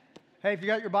Hey, if you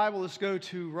got your Bible, let's go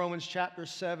to Romans chapter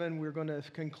 7. We're going to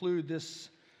conclude this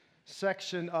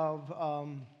section of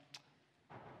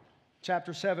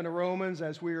chapter 7 of Romans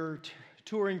as we're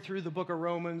touring through the book of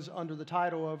Romans under the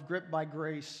title of Gripped by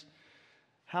Grace.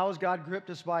 How has God gripped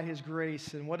us by His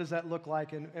grace, and what does that look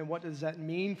like, and what does that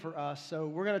mean for us? So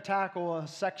we're going to tackle a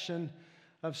section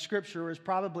of Scripture. It's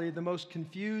probably the most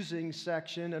confusing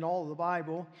section in all of the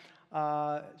Bible,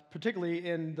 particularly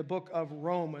in the book of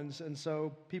Romans. And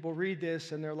so people read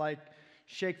this and they're like,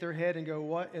 shake their head and go,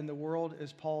 what in the world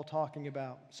is Paul talking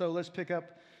about? So let's pick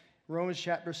up Romans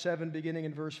chapter 7, beginning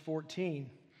in verse 14.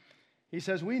 He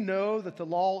says, "We know that the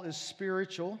law is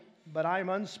spiritual, but I am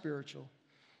unspiritual,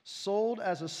 sold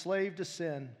as a slave to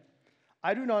sin.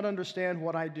 I do not understand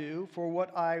what I do, for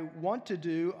what I want to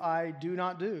do, I do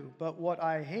not do, but what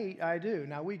I hate, I do."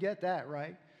 Now, we get that,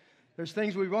 right? There's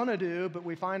things we want to do, but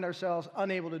we find ourselves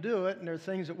unable to do it, and there are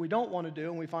things that we don't want to do,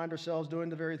 and we find ourselves doing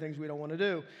the very things we don't want to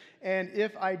do. And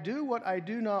if I do what I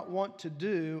do not want to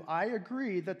do, I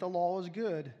agree that the law is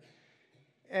good.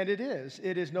 And it is.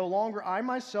 It is no longer I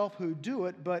myself who do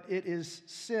it, but it is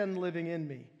sin living in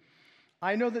me.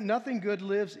 I know that nothing good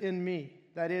lives in me,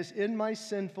 that is, in my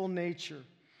sinful nature.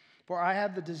 For I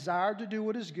have the desire to do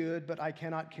what is good, but I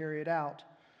cannot carry it out.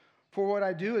 For what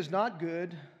I do is not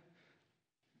good,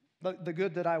 but the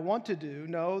good that I want to do.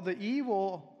 No, the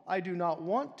evil I do not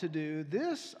want to do,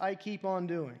 this I keep on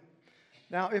doing.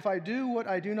 Now, if I do what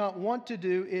I do not want to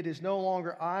do, it is no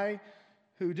longer I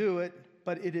who do it,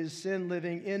 but it is sin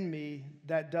living in me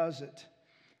that does it.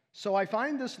 So I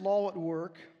find this law at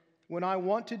work. When I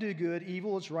want to do good,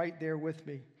 evil is right there with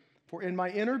me. For in my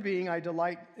inner being I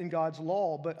delight in God's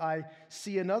law, but I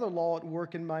see another law at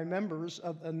work in the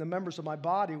members of my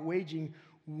body, waging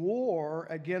war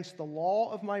against the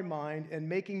law of my mind and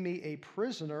making me a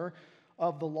prisoner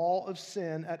of the law of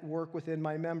sin at work within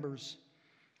my members.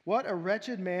 What a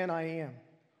wretched man I am.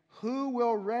 Who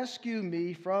will rescue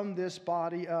me from this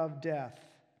body of death?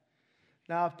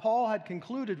 Now, if Paul had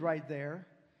concluded right there,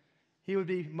 he would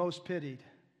be most pitied.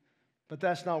 But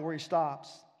that's not where he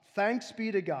stops. Thanks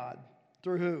be to God.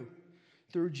 Through who?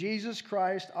 Through Jesus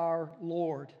Christ our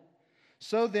Lord.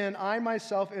 So then, I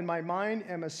myself in my mind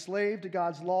am a slave to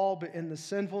God's law, but in the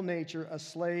sinful nature, a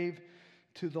slave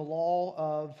to the law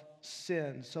of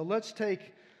sin. So let's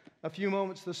take a few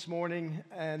moments this morning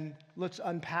and let's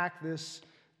unpack this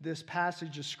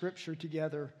passage of Scripture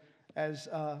together as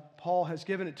Paul has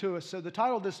given it to us. So the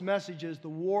title of this message is The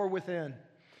War Within. And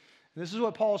this is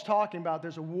what Paul's talking about.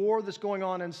 There's a war that's going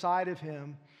on inside of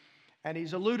him, and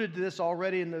he's alluded to this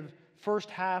already in the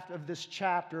first half of this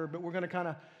chapter, but we're going to kind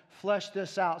of flesh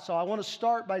this out. So I want to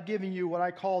start by giving you what I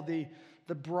call the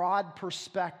broad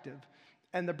perspective.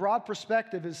 And the broad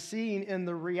perspective is seen in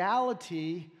the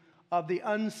reality of the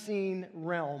unseen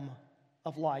realm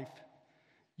of life.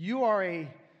 You are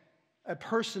a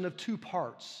person of two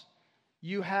parts.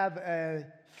 You have a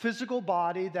physical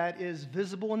body that is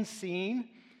visible and seen,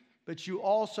 but you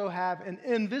also have an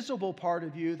invisible part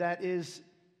of you that is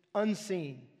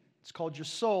unseen. It's called your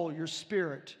soul, your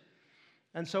spirit.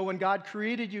 And so when God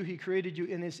created you, He created you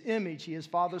in His image. He is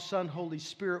Father, Son, Holy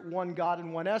Spirit, one God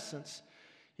in one essence.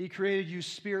 He created you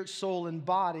spirit, soul, and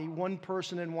body, one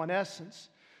person in one essence.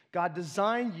 God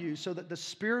designed you so that the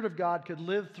Spirit of God could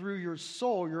live through your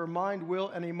soul, your mind, will,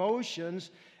 and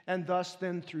emotions, and thus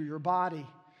then through your body.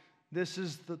 This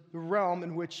is the realm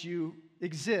in which you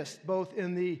exist, both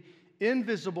in the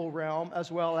invisible realm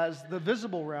as well as the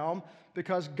visible realm,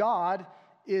 because God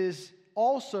is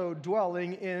also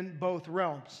dwelling in both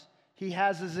realms. He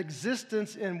has His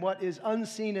existence in what is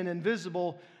unseen and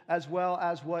invisible, as well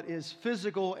as what is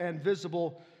physical and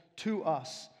visible to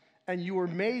us. And you were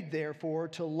made, therefore,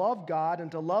 to love God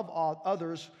and to love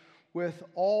others with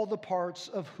all the parts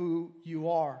of who you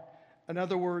are. In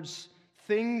other words,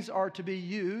 things are to be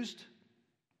used,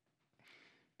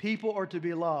 people are to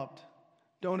be loved.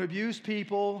 Don't abuse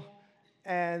people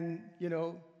and,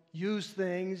 use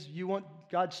things.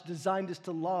 God's designed us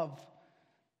to love,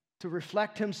 to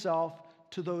reflect Himself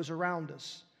to those around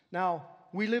us. Now,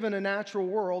 we live in a natural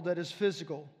world that is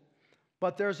physical,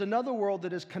 but there's another world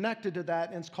that is connected to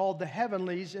that, and it's called the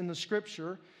heavenlies in the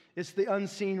Scripture. It's the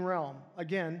unseen realm.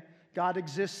 Again, God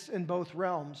exists in both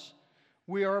realms.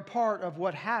 We are a part of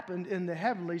what happened in the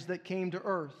heavenlies that came to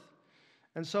earth.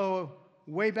 And so,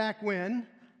 way back when,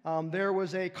 there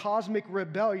was a cosmic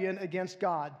rebellion against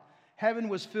God. Heaven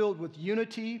was filled with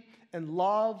unity and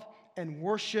love and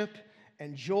worship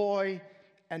and joy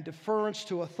and deference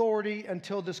to authority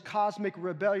until this cosmic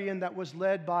rebellion that was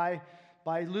led by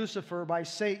Lucifer, by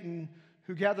Satan,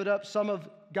 who gathered up some of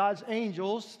God's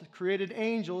angels, the created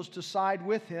angels, to side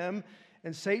with him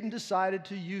and Satan decided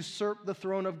to usurp the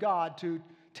throne of God, to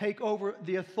take over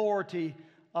the authority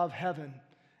of heaven.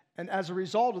 And as a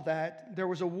result of that, there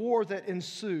was a war that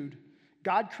ensued.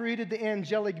 God created the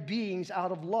angelic beings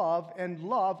out of love, and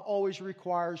love always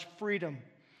requires freedom.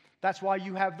 That's why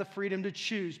you have the freedom to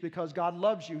choose, because God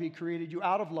loves you. He created you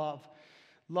out of love.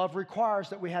 Love requires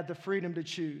that we have the freedom to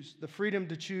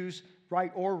choose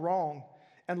right or wrong.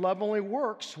 And love only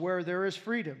works where there is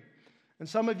freedom. And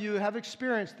some of you have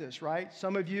experienced this, right?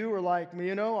 Some of you are like,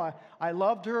 I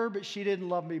loved her, but she didn't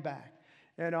love me back.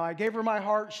 And I gave her my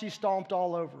heart, she stomped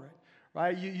all over it,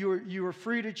 right? You were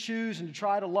free to choose and to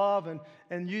try to love,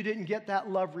 and you didn't get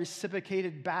that love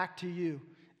reciprocated back to you.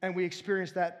 And we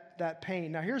experienced that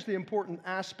pain. Now, here's the important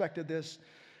aspect of this.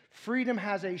 Freedom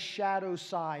has a shadow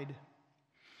side.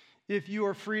 If you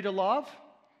are free to love,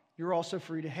 you're also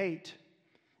free to hate.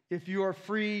 If you are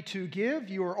free to give,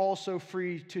 you are also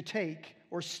free to take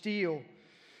or steal.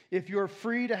 If you're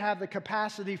free to have the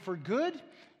capacity for good,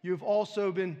 you've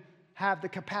also have the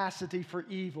capacity for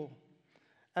evil.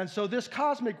 And so this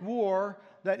cosmic war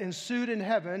that ensued in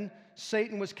heaven,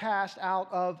 Satan was cast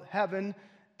out of heaven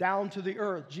down to the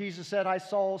earth. Jesus said, I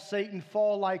saw Satan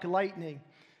fall like lightning.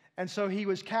 And so he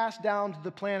was cast down to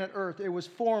the planet Earth. It was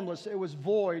formless. It was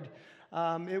void.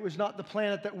 It was not the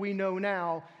planet that we know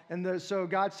now. And so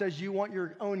God says, you want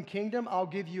your own kingdom? I'll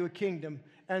give you a kingdom.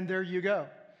 And there you go.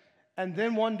 And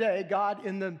then one day, God,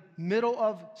 in the middle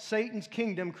of Satan's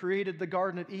kingdom, created the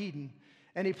Garden of Eden.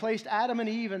 And he placed Adam and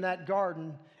Eve in that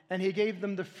garden, and he gave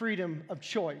them the freedom of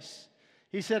choice.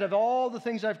 He said, of all the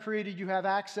things I've created, you have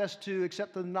access to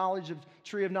except the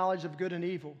tree of knowledge of good and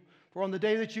evil. For on the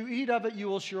day that you eat of it, you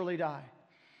will surely die.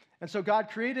 And so God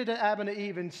created Adam and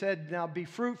Eve and said, now be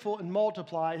fruitful and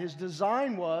multiply. His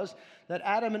design was that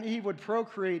Adam and Eve would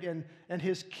procreate, and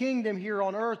his kingdom here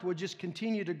on earth would just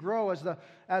continue to grow as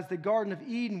the Garden of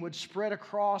Eden would spread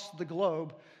across the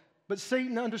globe. But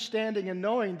Satan, understanding and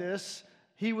knowing this,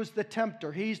 he was the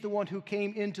tempter. He's the one who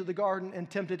came into the garden and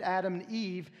tempted Adam and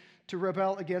Eve to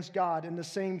rebel against God in the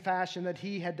same fashion that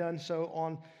he had done so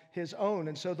on his own.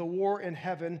 And so the war in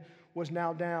heaven was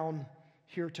now down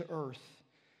here to earth.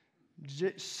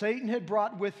 Satan had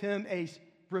brought with him a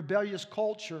rebellious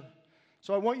culture.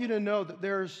 So I want you to know that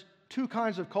there's two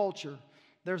kinds of culture.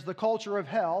 There's the culture of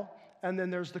hell, and then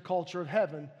there's the culture of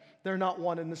heaven. They're not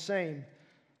one and the same.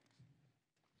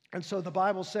 And so the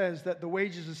Bible says that the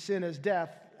wages of sin is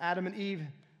death. Adam and Eve,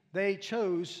 they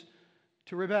chose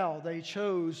to rebel. They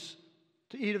chose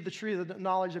to eat of the tree of the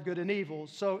knowledge of good and evil.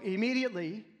 So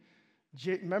immediately,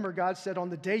 remember God said, on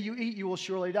the day you eat, you will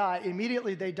surely die.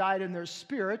 Immediately they died in their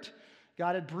spirit.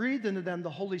 God had breathed into them the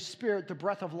Holy Spirit, the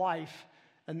breath of life,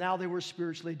 and now they were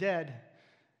spiritually dead.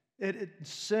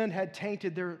 Sin had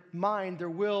tainted their mind, their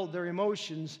will, their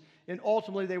emotions, and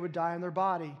ultimately they would die in their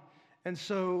body. And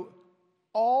so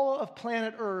all of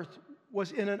planet Earth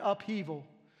was in an upheaval.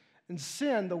 And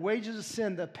sin, the wages of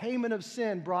sin, the payment of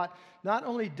sin brought not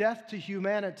only death to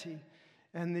humanity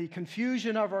and the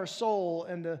confusion of our soul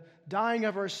and the dying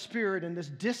of our spirit and this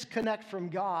disconnect from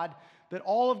God, but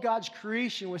all of God's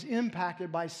creation was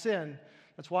impacted by sin.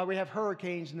 That's why we have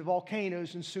hurricanes and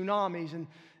volcanoes and tsunamis, and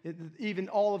even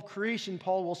all of creation,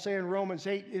 Paul will say in Romans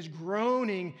 8, is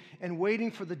groaning and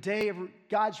waiting for the day of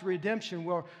God's redemption,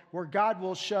 where God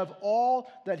will shove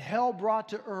all that hell brought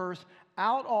to earth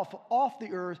out off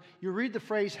the earth. You read the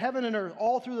phrase heaven and earth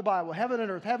all through the Bible, heaven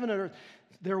and earth, heaven and earth.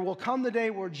 There will come the day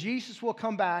where Jesus will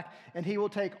come back and he will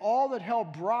take all that hell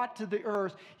brought to the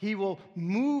earth, he will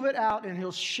move it out and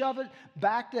he'll shove it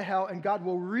back to hell, and God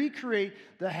will recreate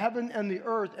the heaven and the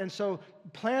earth. And so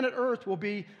planet Earth will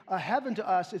be a heaven to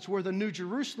us. It's where the New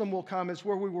Jerusalem will come. It's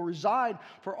where we will reside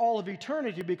for all of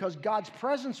eternity, because God's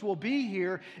presence will be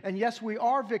here. And yes, we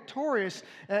are victorious,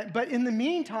 but in the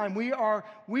meantime, we are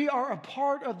a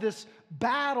part of this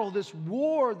battle, this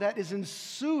war that is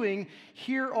ensuing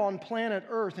here on planet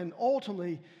Earth. And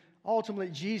ultimately,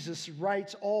 Jesus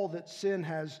rights all that sin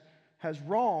has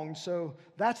wronged. So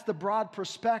that's the broad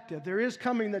perspective. There is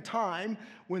coming the time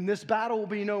when this battle will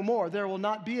be no more. There will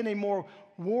not be any more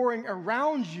warring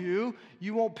around you.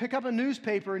 You won't pick up a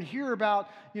newspaper and hear about,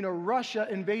 Russia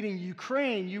invading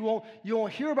Ukraine. You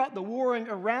won't hear about the warring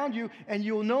around you, and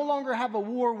you will no longer have a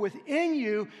war within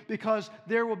you, because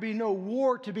there will be no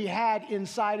war to be had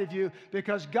inside of you,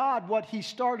 because God, what he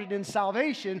started in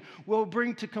salvation, will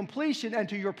bring to completion and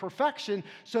to your perfection,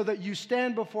 so that you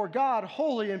stand before God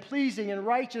holy and pleasing and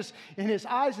righteous in his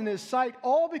eyes and his sight,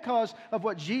 all because of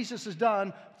what Jesus has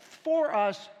done for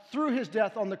us through his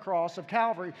death on the cross of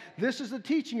Calvary. This is the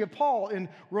teaching of Paul in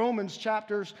Romans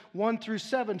chapters 1 through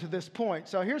 7 to this point.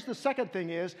 So here's the second thing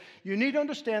is, you need to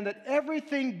understand that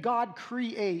everything God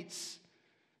creates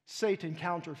Satan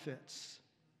counterfeits.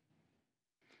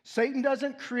 Satan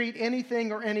doesn't create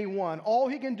anything or anyone. All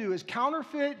he can do is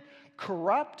counterfeit,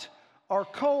 corrupt, or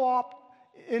co-opt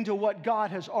into what God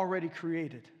has already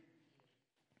created.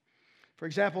 For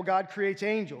example, God creates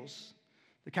angels.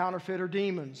 The counterfeit are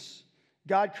demons.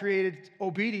 God created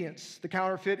obedience. The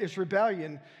counterfeit is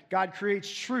rebellion. God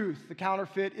creates truth. The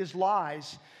counterfeit is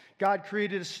lies. God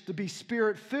created us to be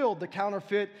spirit-filled. The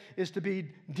counterfeit is to be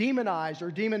demonized or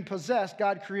demon-possessed.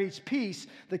 God creates peace.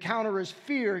 The counter is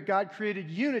fear. God created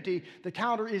unity. The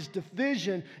counter is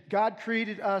division. God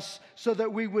created us so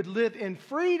that we would live in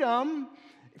freedom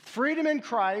in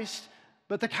Christ,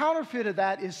 but the counterfeit of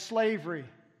that is slavery.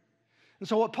 And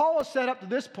so what Paul has said up to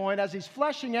this point, as he's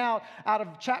fleshing out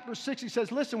of chapter 6, he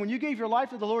says, listen, when you gave your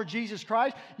life to the Lord Jesus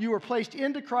Christ, you were placed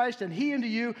into Christ and he into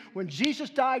you. When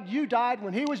Jesus died, you died.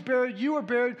 When he was buried, you were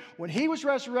buried. When he was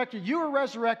resurrected, you were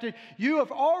resurrected. You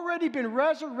have already been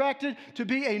resurrected to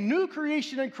be a new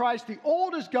creation in Christ. The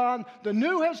old is gone. The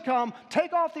new has come.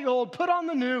 Take off the old. Put on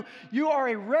the new. You are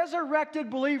a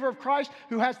resurrected believer of Christ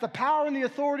who has the power and the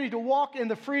authority to walk in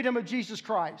the freedom of Jesus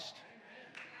Christ.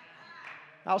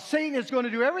 Now, Satan is going to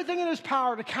do everything in his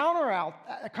power to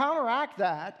counteract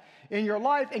that in your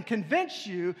life and convince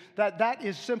you that that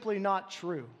is simply not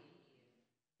true.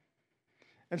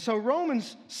 And so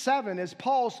Romans 7 is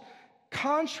Paul's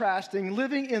contrasting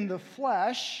living in the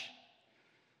flesh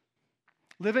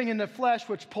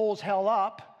which pulls hell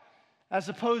up, as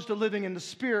opposed to living in the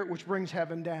spirit which brings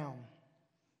heaven down.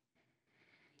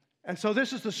 And so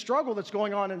this is the struggle that's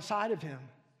going on inside of him.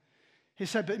 He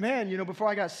said, but man, before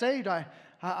I got saved,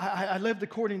 I lived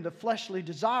according to fleshly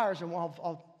desires, and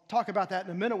I'll talk about that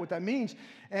in a minute, what that means.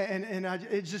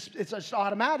 It's just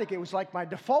automatic. It was like my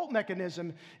default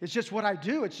mechanism. It's just what I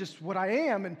do. It's just what I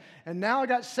am. And now I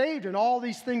got saved, and all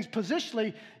these things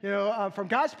positionally, from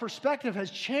God's perspective,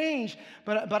 has changed.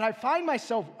 But I find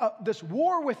myself this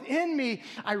war within me.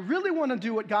 I really want to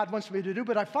do what God wants me to do,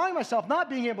 but I find myself not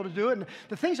being able to do it. And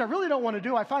the things I really don't want to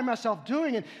do, I find myself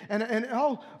doing. And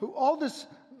all this.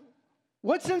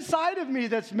 What's inside of me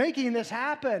that's making this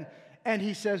happen? And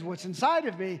he says, what's inside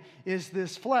of me is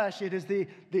this flesh. It is the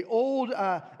old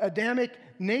Adamic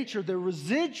nature, the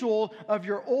residual of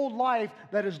your old life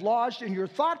that is lodged in your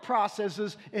thought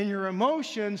processes, in your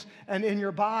emotions, and in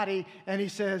your body. And he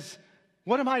says,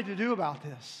 what am I to do about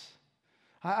this?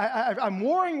 I'm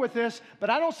warring with this,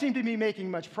 but I don't seem to be making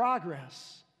much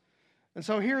progress. And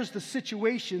so here's the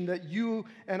situation that you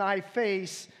and I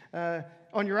face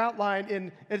on your outline, and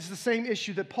it's the same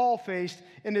issue that Paul faced,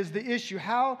 and is the issue,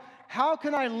 how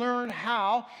can I learn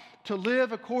how to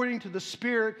live according to the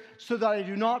Spirit so that I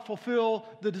do not fulfill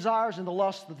the desires and the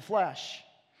lusts of the flesh?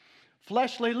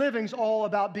 Fleshly living is all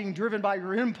about being driven by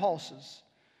your impulses.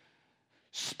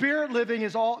 Spirit living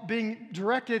is all being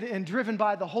directed and driven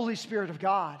by the Holy Spirit of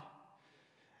God.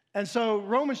 And so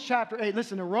Romans chapter 8,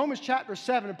 listen, in Romans chapter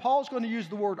 7, Paul's going to use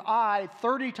the word I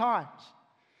 30 times.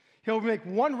 He'll make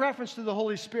one reference to the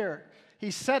Holy Spirit.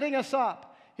 He's setting us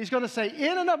up. He's going to say,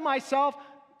 in and of myself,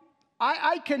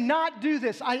 I cannot do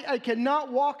this. I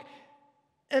cannot walk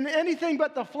in anything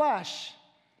but the flesh.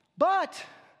 But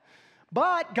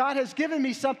God has given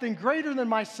me something greater than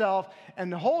myself.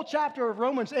 And the whole chapter of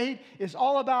Romans 8 is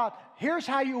all about, here's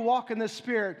how you walk in the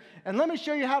Spirit. And let me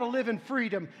show you how to live in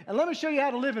freedom. And let me show you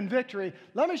how to live in victory.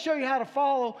 Let me show you how to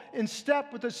follow in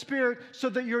step with the Spirit so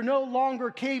that you're no longer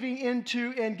caving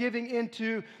into and giving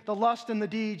into the lust and the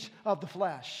deeds of the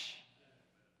flesh.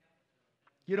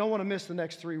 You don't want to miss the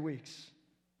next 3 weeks.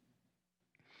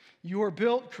 You are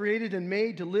built, created, and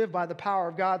made to live by the power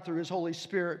of God through His Holy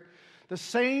Spirit. The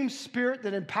same Spirit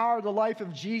that empowered the life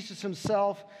of Jesus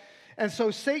Himself. And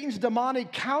so Satan's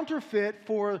demonic counterfeit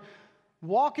for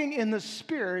walking in the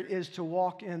Spirit is to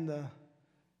walk in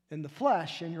the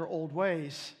flesh, in your old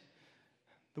ways,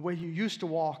 the way you used to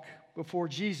walk before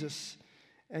Jesus.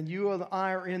 And you and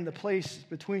I are in the place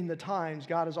between the times.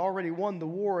 God has already won the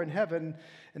war in heaven,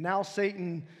 and now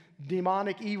Satan,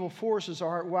 demonic evil forces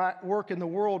are at work in the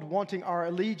world, wanting our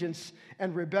allegiance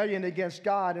and rebellion against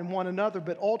God and one another.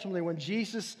 But ultimately, when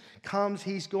Jesus comes,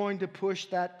 He's going to push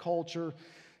that culture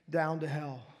down to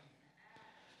hell.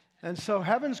 And so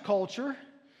heaven's culture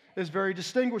is very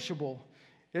distinguishable.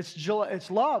 It's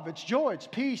love, it's joy, it's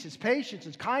peace, it's patience,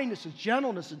 it's kindness, it's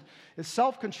gentleness, it's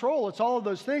self-control. It's all of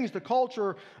those things. The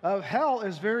culture of hell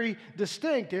is very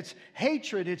distinct. It's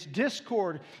hatred, it's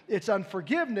discord, it's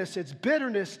unforgiveness, it's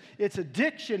bitterness, it's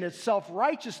addiction, it's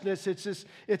self-righteousness.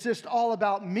 It's just all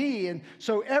about me. And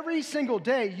so every single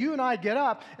day, you and I get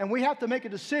up and we have to make a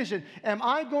decision. Am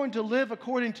I going to live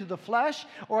according to the flesh,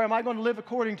 or am I going to live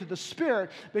according to the Spirit?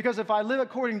 Because if I live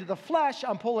according to the flesh,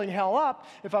 I'm pulling hell up.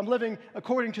 If I'm living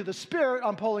according according to the Spirit,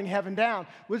 I'm pulling heaven down.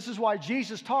 This is why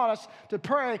Jesus taught us to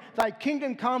pray, thy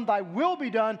kingdom come, thy will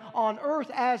be done on earth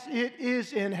as it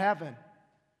is in heaven.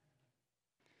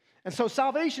 And so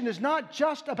salvation is not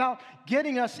just about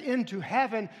getting us into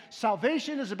heaven.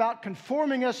 Salvation is about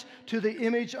conforming us to the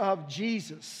image of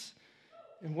Jesus.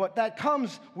 And what that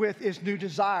comes with is new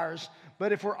desires.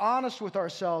 But if we're honest with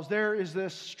ourselves, there is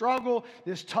this struggle,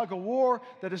 this tug of war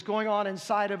that is going on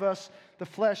inside of us, the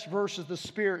flesh versus the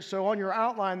spirit. So on your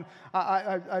outline,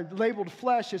 I labeled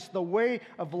flesh. It's the way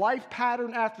of life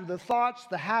pattern after the thoughts,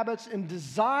 the habits, and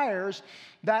desires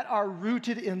that are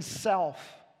rooted in self.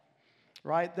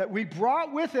 Right? That we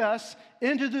brought with us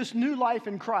into this new life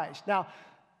in Christ. Now,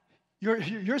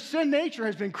 your sin nature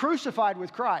has been crucified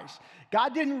with Christ.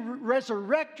 God didn't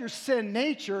resurrect your sin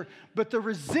nature, but the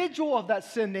residual of that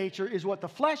sin nature is what the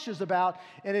flesh is about,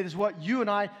 and it is what you and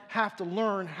I have to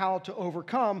learn how to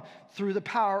overcome through the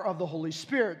power of the Holy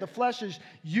Spirit. The flesh is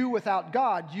you without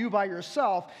God, you by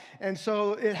yourself, and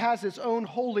so it has its own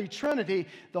holy trinity.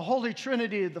 The holy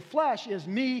trinity of the flesh is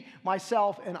me,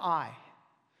 myself, and I.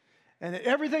 And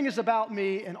everything is about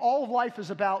me, and all of life is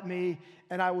about me,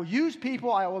 and I will use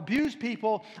people, I will abuse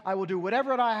people, I will do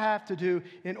whatever I have to do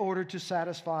in order to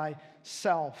satisfy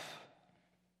self.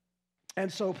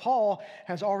 And so Paul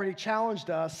has already challenged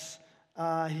us.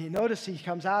 He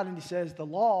comes out and he says the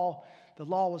law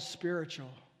was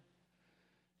spiritual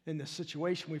in the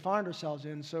situation we find ourselves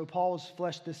in. So Paul has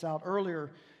fleshed this out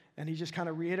earlier, and he just kind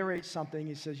of reiterates something.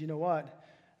 He says, you know what?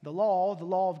 The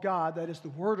law of God, that is the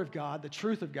Word of God, the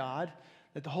truth of God,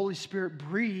 that the Holy Spirit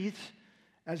breathed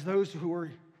as those who were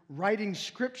writing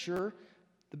Scripture,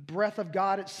 the breath of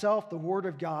God itself, the Word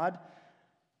of God.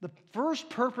 The first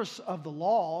purpose of the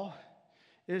law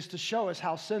is to show us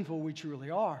how sinful we truly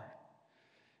are.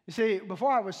 You see,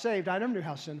 before I was saved, I never knew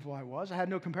how sinful I was. I had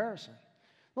no comparison.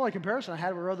 The only comparison I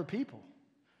had were other people.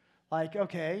 Like,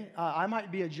 okay, I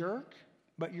might be a jerk,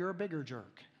 but you're a bigger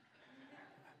jerk.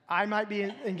 I might be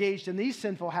engaged in these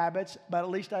sinful habits, but at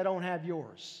least I don't have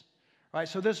yours. Right?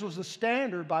 So this was the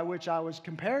standard by which I was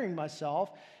comparing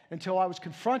myself until I was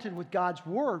confronted with God's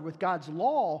word, with God's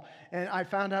law, and I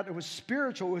found out it was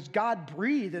spiritual, it was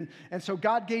God-breathed, and so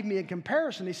God gave me a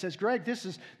comparison. He says, Greg, this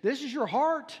is your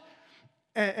heart,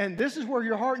 and this is where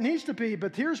your heart needs to be,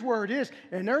 but here's where it is,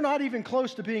 and they're not even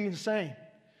close to being insane.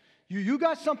 You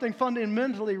got something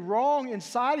fundamentally wrong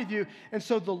inside of you, and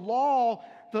so the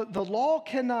law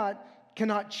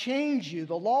cannot change you.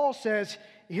 The law says,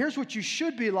 here's what you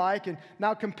should be like, and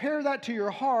now compare that to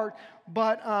your heart,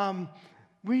 but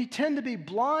we tend to be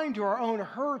blind to our own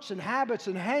hurts and habits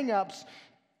and hang-ups,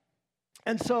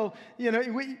 and so,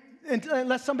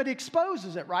 unless somebody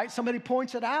exposes it, right? Somebody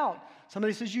points it out.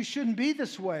 Somebody says, you shouldn't be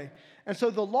this way. And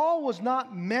so the law was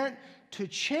not meant to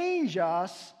change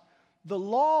us. The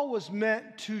law was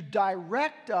meant to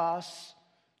direct us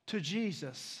to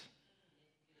Jesus.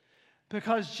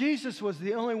 Because Jesus was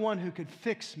the only one who could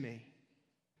fix me.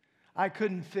 I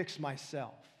couldn't fix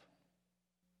myself.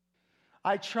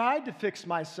 I tried to fix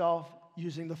myself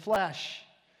using the flesh.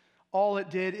 All it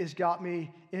did is got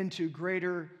me into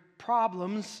greater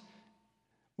problems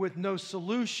with no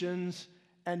solutions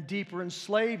and deeper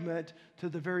enslavement to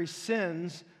the very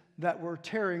sins that were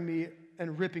tearing me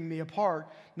and ripping me apart.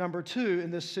 Number two, in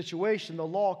this situation, the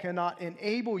law cannot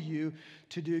enable you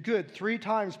to do good. 3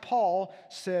 times Paul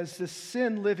says this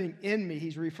sin living in me.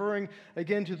 He's referring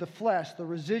again to the flesh, the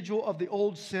residual of the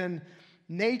old sin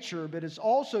nature. But it's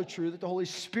also true that the Holy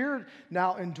Spirit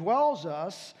now indwells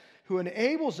us, who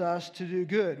enables us to do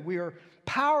good. We are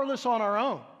powerless on our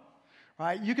own.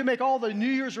 Right? You can make all the New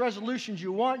Year's resolutions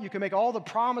you want. You can make all the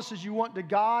promises you want to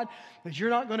God, that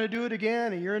you're not going to do it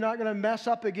again, and you're not going to mess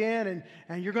up again,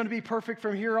 and you're going to be perfect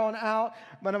from here on out.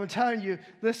 But I'm telling you,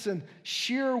 listen,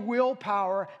 sheer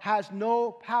willpower has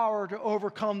no power to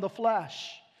overcome the flesh.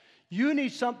 You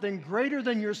need something greater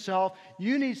than yourself.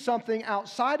 You need something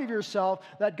outside of yourself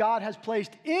that God has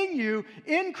placed in you,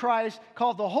 in Christ,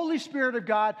 called the Holy Spirit of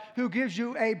God, who gives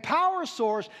you a power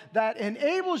source that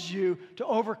enables you to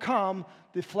overcome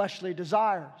the fleshly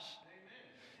desires.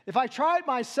 Amen. If I try it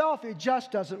myself, it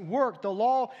just doesn't work. The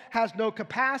law has no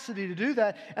capacity to do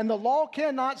that, and the law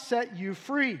cannot set you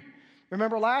free.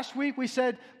 Remember last week we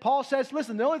said, Paul says,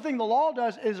 listen, the only thing the law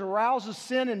does is arouses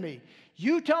sin in me.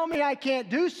 You tell me I can't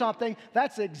do something,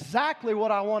 that's exactly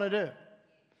what I want to do.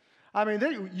 I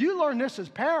mean, you learn this as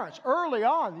parents early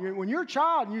on. When you're a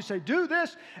child and you say, do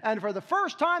this, and for the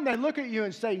first time they look at you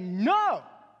and say, no.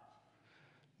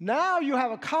 Now you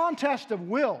have a contest of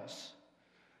wills.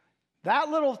 That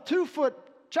little 2-foot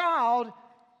child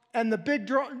and the big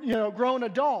grown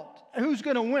adult, who's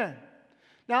going to win?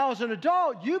 Now, as an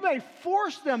adult, you may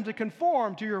force them to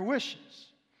conform to your wishes,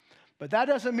 but that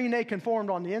doesn't mean they conformed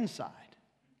on the inside.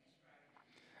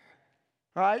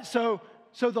 All right, so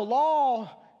the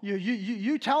law,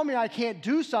 you tell me I can't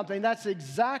do something, that's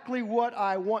exactly what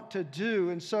I want to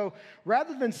do. And so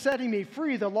rather than setting me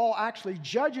free, the law actually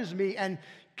judges me and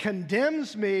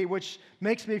condemns me, which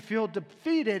makes me feel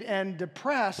defeated and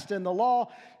depressed. And the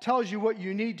law tells you what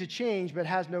you need to change, but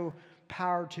has no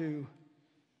power to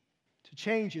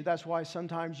change you. That's why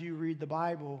sometimes you read the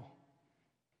Bible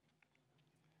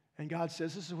and God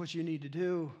says, this is what you need to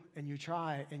do, and you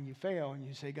try and you fail, and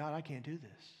you say, God, I can't do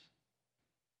this.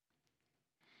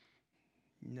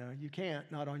 No, you can't,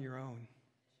 not on your own.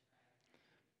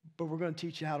 But we're going to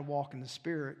teach you how to walk in the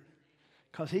Spirit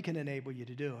because He can enable you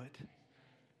to do it.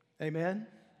 Amen?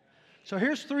 So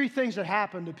here's 3 things that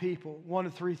happen to people. 1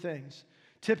 of 3 things.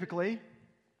 Typically,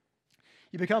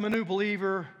 you become a new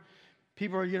believer.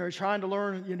 People are, trying to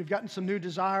learn. You've gotten some new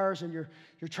desires, and you're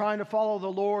trying to follow the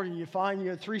Lord, and you find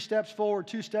you're 3 steps forward,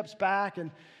 2 steps back,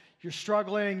 and you're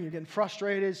struggling. You're getting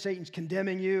frustrated. Satan's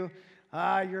condemning you.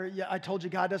 I told you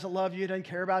God doesn't love you, doesn't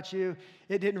care about you.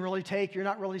 It didn't really take. You're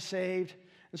not really saved.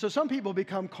 And so some people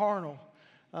become carnal.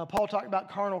 Paul talked about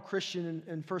carnal Christian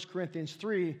in 1 Corinthians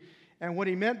 3, and what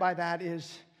he meant by that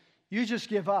is you just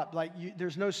give up.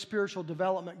 There's no spiritual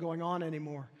development going on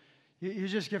anymore. You're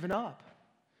just giving up.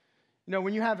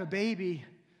 When you have a baby,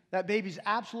 that baby's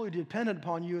absolutely dependent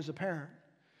upon you as a parent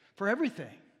for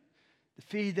everything. To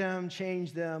feed them,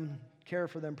 change them, care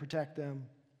for them, protect them.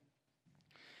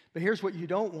 But here's what you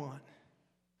don't want.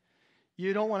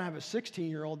 You don't want to have a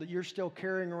 16-year-old that you're still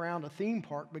carrying around a theme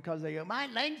park because they go, my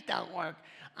legs don't work.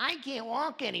 I can't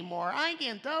walk anymore. I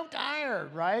get so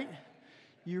tired, right?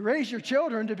 You raise your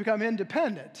children to become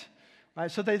independent,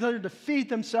 right? So they learn to feed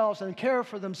themselves and care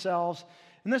for themselves.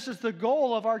 And this is the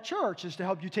goal of our church, is to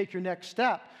help you take your next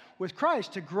step with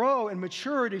Christ, to grow in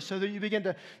maturity so that you begin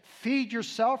to feed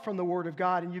yourself from the Word of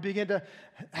God and you begin to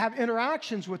have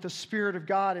interactions with the Spirit of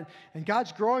God. And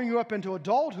God's growing you up into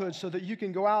adulthood so that you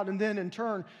can go out and then in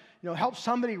turn, help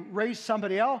somebody raise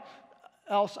somebody else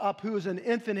up who is an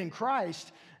infant in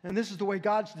Christ. And this is the way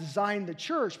God's designed the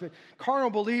church. But carnal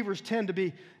believers tend to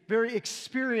be very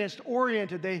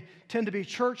experience-oriented. They tend to be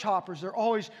church hoppers. They're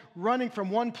always running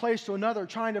from one place to another,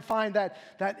 trying to find that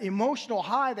emotional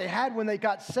high they had when they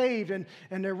got saved. And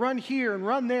they run here and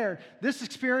run there. This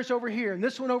experience over here, and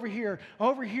this one over here,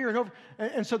 and over.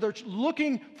 And so they're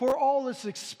looking for all this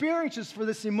experiences for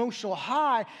this emotional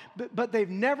high, but they've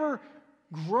never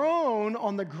grown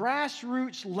on the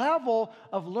grassroots level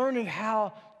of learning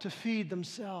how to feed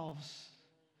themselves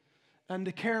and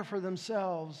to care for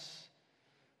themselves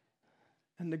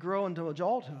and to grow into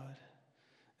adulthood.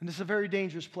 And it's a very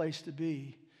dangerous place to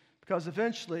be because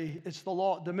eventually it's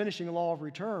the diminishing law of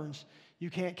returns. You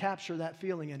can't capture that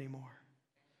feeling anymore.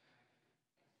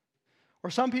 Or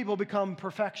some people become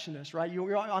perfectionists, right?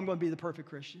 I'm going to be the perfect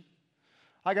Christian.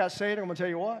 I got saved, I'm going to tell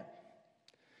you what.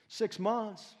 6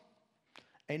 months,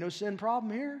 ain't no sin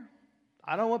problem here.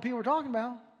 I don't know what people are talking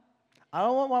about. I don't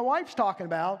know what my wife's talking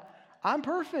about. I'm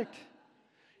perfect.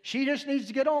 She just needs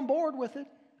to get on board with it.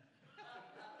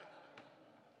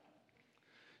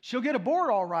 She'll get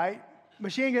aboard all right,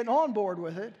 but she ain't getting on board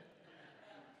with it.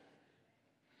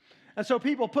 And so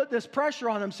people put this pressure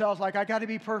on themselves, like, I got to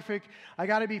be perfect,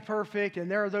 And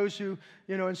there are those who,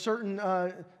 in certain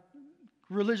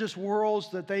religious worlds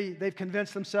that they've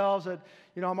convinced themselves that,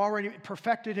 I'm already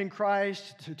perfected in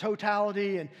Christ to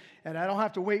totality, and I don't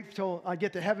have to wait till I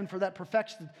get to heaven for that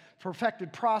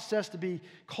perfected process to be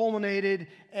culminated.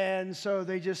 And so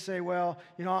they just say, well,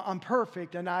 I'm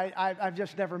perfect, and I've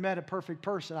just never met a perfect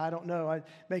person. I don't know. It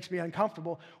makes me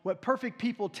uncomfortable. What perfect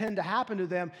people tend to happen to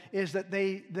them is that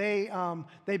they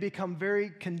become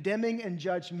very condemning and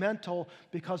judgmental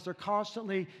because they're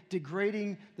constantly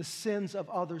degrading the sins of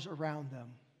others around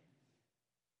them.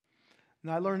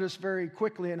 And I learned this very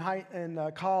quickly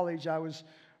in college. I was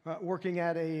working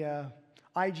at a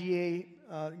IGA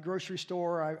grocery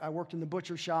store. I worked in the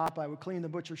butcher shop. I would clean the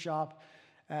butcher shop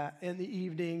in the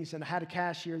evenings, and I had a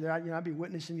cashier there. I'd be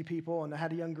witnessing to people, and I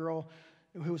had a young girl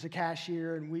who was a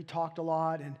cashier, and we talked a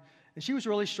lot. And she was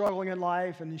really struggling in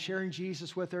life and sharing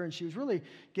Jesus with her, and she was really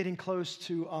getting close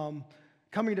to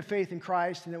coming to faith in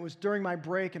Christ. And it was during my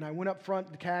break, and I went up front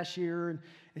to the cashier, and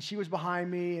she was behind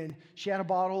me, and she had a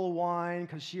bottle of wine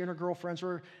because she and her girlfriends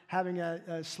were having a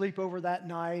sleepover that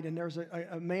night, and there was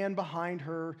a man behind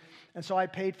her. And so I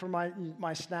paid for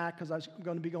my snack because I was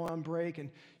going to be going on break, and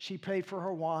she paid for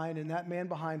her wine, and that man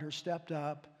behind her stepped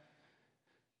up,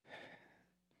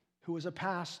 who was a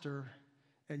pastor,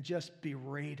 and just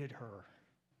berated her.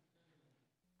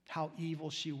 how evil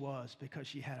she was because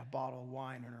she had a bottle of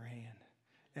wine in her hand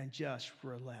and just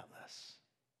relentless.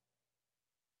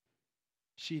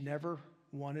 She never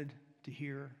wanted to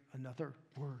hear another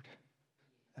word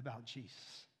about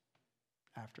Jesus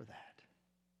after that.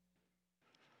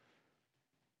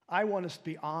 I want us to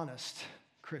be honest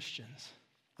Christians,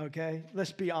 okay?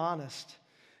 Let's be honest.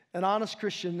 An honest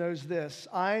Christian knows this.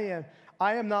 I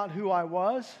am not who I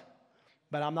was,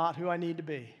 but I'm not who I need to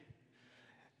be.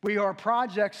 We are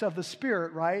projects of the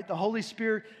Spirit, right? The Holy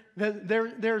Spirit,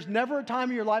 there's never a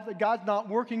time in your life that God's not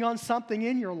working on something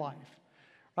in your life.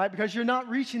 Right? Because you're not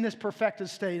reaching this perfected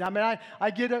state. I mean,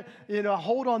 I get a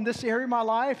hold on this area of my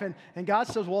life, and God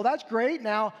says, well, that's great.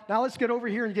 Now let's get over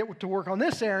here and get to work on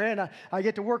this area. And I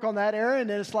get to work on that area, and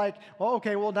then it's like, well,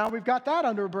 okay, well, now we've got that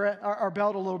under our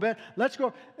belt a little bit. Let's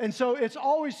go. And so it's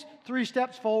always 3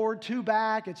 steps forward, 2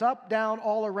 back. It's up, down,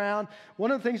 all around.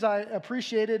 One of the things I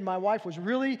appreciated, my wife was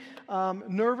really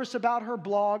nervous about her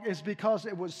blog, is because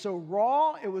it was so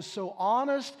raw, it was so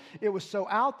honest, it was so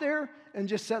out there, and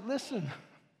just said, listen,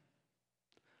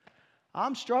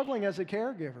 I'm struggling as a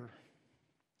caregiver.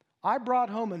 I brought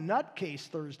home a nutcase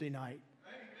Thursday night.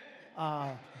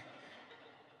 I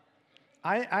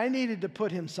needed to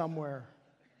put him somewhere.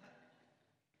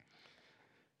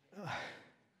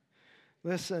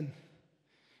 Listen,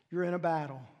 you're in a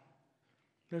battle.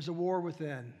 There's a war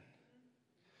within.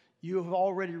 You have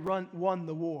already won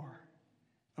the war,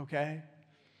 okay?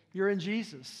 You're in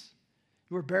Jesus.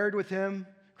 You were buried with him,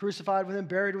 crucified with him,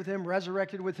 buried with him,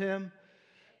 resurrected with him.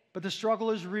 But the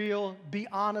struggle is real. Be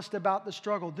honest about the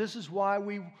struggle. This is why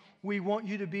we want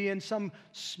you to be in some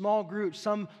small group,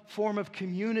 some form of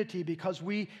community, because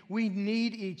we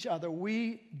need each other.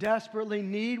 We desperately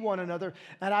need one another.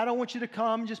 And I don't want you to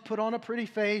come, just put on a pretty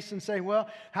face and say, well,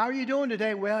 how are you doing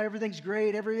today? Well, everything's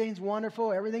great. Everything's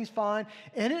wonderful. Everything's fine.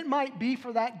 And it might be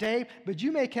for that day, but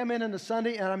you may come in on a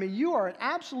Sunday, and I mean, you are an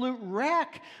absolute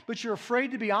wreck, but you're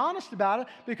afraid to be honest about it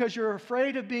because you're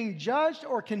afraid of being judged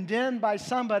or condemned by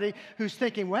somebody who's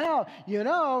thinking, well, you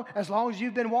know, as long as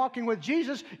you've been walking with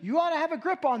Jesus, you ought to have a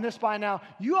grip on this by now.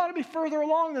 You ought to be further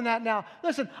along than that now.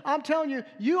 Listen, I'm telling you,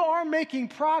 you are making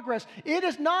progress. It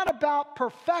is not about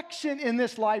perfection in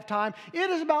this lifetime. It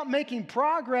is about making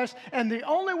progress, and the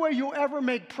only way you'll ever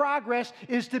make progress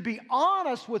is to be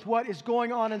honest with what is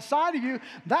going on inside of you.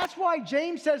 That's why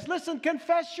James says, listen,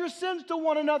 confess your sins to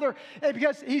one another,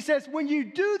 because he says, when you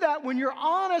do that, when you're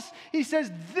honest, he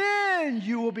says, then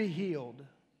you will be healed.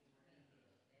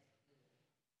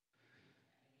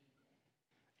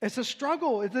 It's a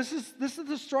struggle. This is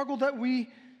the struggle that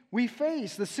we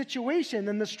face, the situation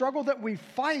and the struggle that we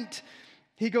fight.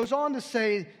 He goes on to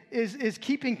say is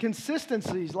keeping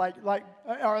consistencies. Like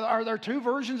are there 2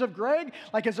 versions of Greg?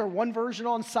 Like, is there one version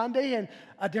on Sunday and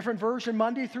a different version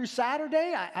Monday through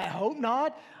Saturday? I hope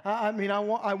not. I mean, I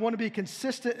want to be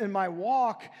consistent in my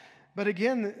walk. But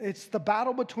again, it's the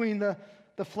battle between the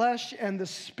flesh and the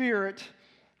spirit,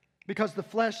 because the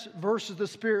flesh versus the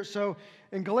spirit. So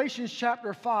in Galatians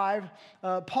chapter 5,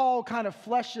 Paul kind of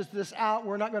fleshes this out.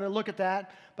 We're not going to look at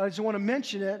that, but I just want to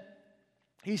mention it.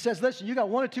 He says, listen, you got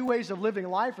 1 of 2 ways of living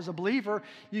life as a believer.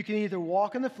 You can either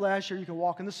walk in the flesh or you can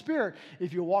walk in the spirit.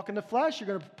 If you walk in the flesh, you're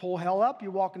going to pull hell up.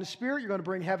 You walk in the spirit, you're going to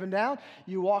bring heaven down.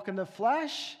 You walk in the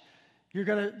flesh,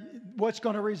 what's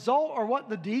going to result, or what?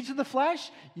 The deeds of the flesh.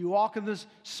 You walk in the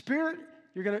spirit,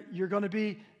 you're going to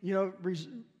be,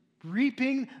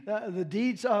 reaping the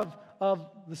deeds of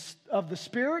the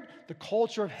Spirit, the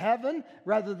culture of heaven,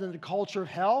 rather than the culture of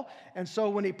hell. And so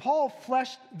when Paul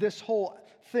fleshed this whole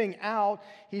thing out,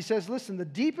 he says, listen, the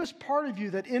deepest part of you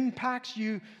that impacts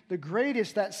you the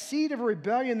greatest, that seed of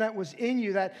rebellion that was in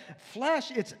you, that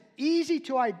flesh, it's easy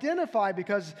to identify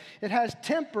because it has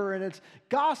temper and it's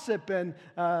gossip and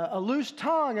a loose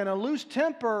tongue and a loose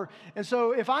temper. And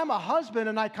so if I'm a husband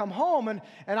and I come home and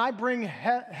I bring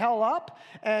hell up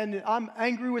and I'm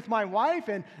angry with my wife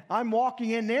and I'm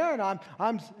walking in there and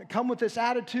I'm come with this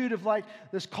attitude of like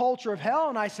this culture of hell,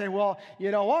 and I say, well,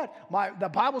 you know what? The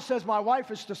Bible says my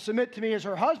wife is to submit to me as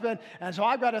her husband, and so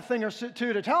I've got a thing or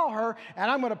two to tell her,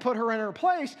 and I'm going to put her in her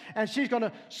place, and she's going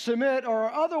to submit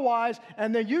or otherwise,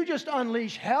 and then you just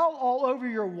unleash hell all over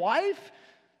your wife?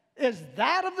 Is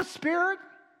that of the Spirit?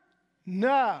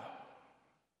 No.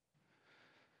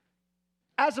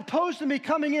 As opposed to me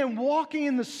coming in, walking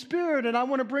in the Spirit, and I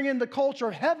want to bring in the culture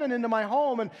of heaven into my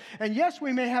home. And yes,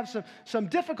 we may have some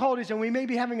difficulties, and we may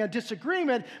be having a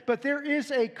disagreement, but there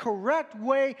is a correct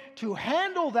way to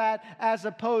handle that as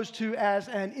opposed to as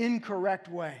an incorrect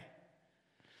way.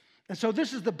 And so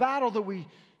this is the battle that we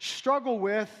struggle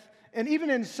with. And even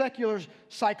in secular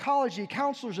psychology,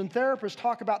 counselors and therapists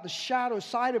talk about the shadow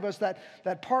side of us,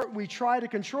 that part we try to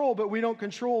control, but we don't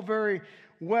control very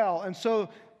well. And so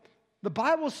the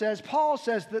Bible says, Paul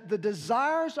says, that the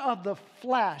desires of the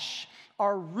flesh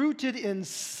are rooted in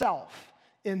self.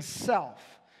 In self.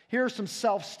 Here are some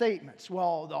self-statements.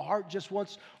 Well, the heart just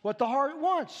wants what the heart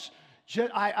wants.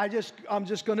 I'm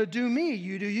just going to do me.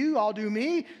 You do you, I'll do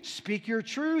me. Speak your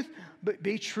truth, but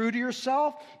be true to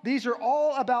yourself. These are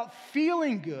all about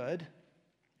feeling good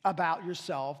about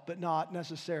yourself, but not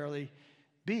necessarily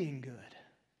being good.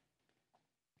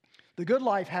 The good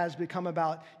life has become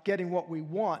about getting what we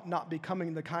want, not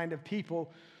becoming the kind of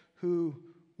people who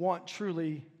want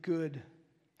truly good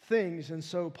things. And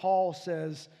so Paul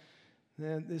says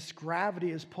that this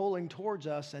gravity is pulling towards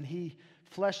us, and he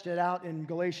fleshed it out in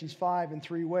Galatians 5 in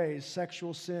 3 ways: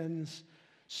 sexual sins,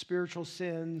 spiritual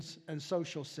sins, and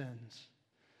social sins.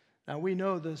 Now, we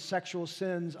know the sexual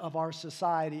sins of our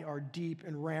society are deep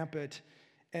and rampant,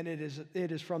 and it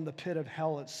is from the pit of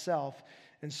hell itself.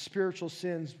 And spiritual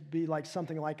sins be like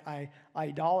something like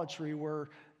idolatry, where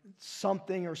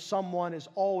something or someone is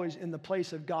always in the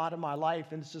place of God in my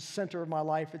life, and it's the center of my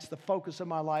life, it's the focus of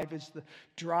my life, it's the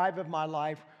drive of my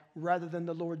life, rather than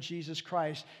the Lord Jesus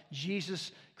Christ.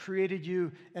 Jesus created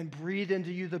you and breathed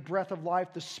into you the breath of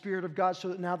life, the Spirit of God, so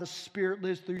that now the Spirit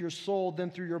lives through your soul, then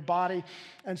through your body.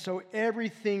 And so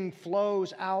everything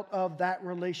flows out of that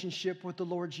relationship with the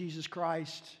Lord Jesus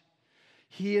Christ.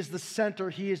 He is the center.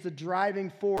 He is the driving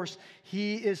force.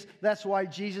 That's why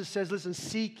Jesus says, listen,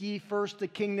 seek ye first the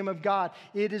kingdom of God.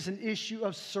 It is an issue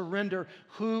of surrender.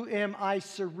 Who am I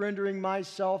surrendering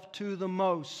myself to the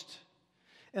most?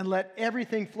 And let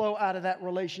everything flow out of that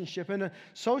relationship. And the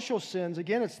social sins,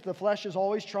 again, it's the flesh is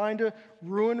always trying to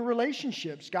ruin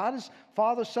relationships. God is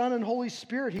Father, Son, and Holy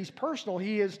Spirit. He's personal.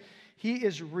 He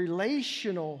is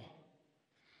relational.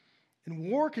 And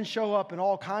war can show up in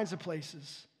all kinds of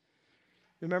places.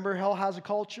 Remember, hell has a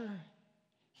culture.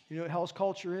 You know what hell's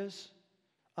culture is?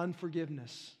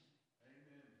 Unforgiveness.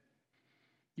 Amen.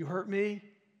 You hurt me,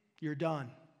 you're done.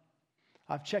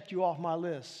 I've checked you off my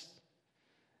list.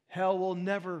 Hell will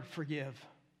never forgive.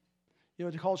 You know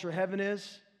what the culture of heaven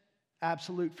is?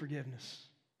 Absolute forgiveness.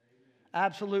 Amen.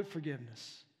 Absolute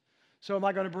forgiveness. So am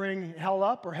I going to bring hell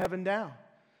up or heaven down?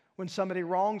 When somebody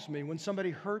wrongs me, when somebody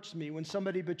hurts me, when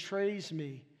somebody betrays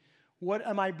me, what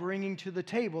am I bringing to the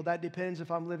table? That depends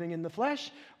if I'm living in the flesh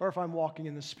or if I'm walking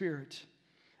in the Spirit.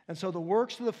 And so the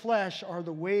works of the flesh are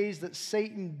the ways that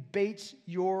Satan baits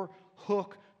your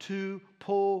hook to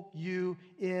pull you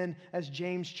in, as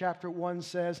James chapter 1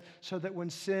 says, so that when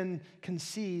sin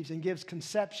conceives and gives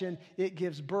conception, it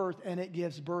gives birth, and it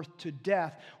gives birth to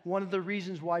death. One of the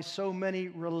reasons why so many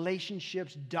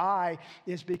relationships die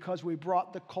is because we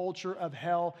brought the culture of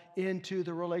hell into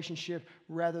the relationship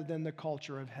rather than the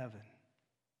culture of heaven.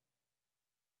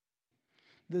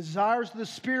 The desires of the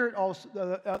Spirit,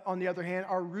 also, on the other hand,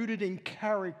 are rooted in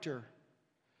character.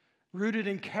 Rooted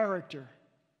in character.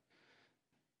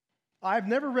 I've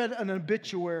never read an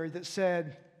obituary that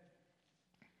said,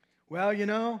 well, you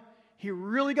know, he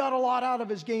really got a lot out of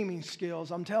his gaming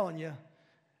skills, I'm telling you.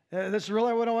 This is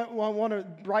really what I want to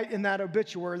write in that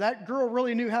obituary. That girl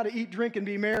really knew how to eat, drink, and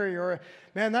be merry. Or,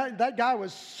 man, that guy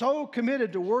was so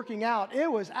committed to working out. It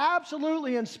was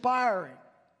absolutely inspiring.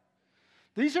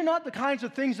 These are not the kinds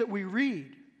of things that we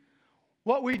read.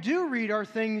 What we do read are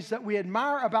things that we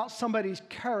admire about somebody's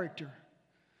character.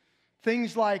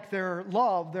 Things like their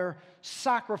love, their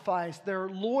sacrifice, their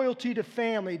loyalty to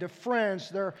family, to friends,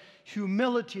 their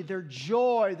humility, their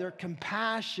joy, their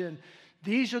compassion.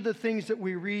 These are the things that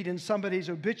we read in somebody's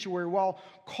obituary. While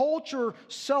culture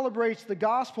celebrates the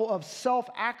gospel of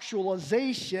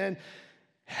self-actualization,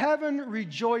 heaven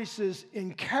rejoices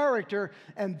in character,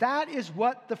 and that is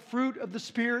what the fruit of the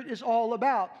Spirit is all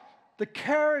about. The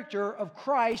character of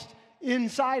Christ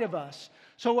inside of us.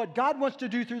 So what God wants to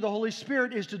do through the Holy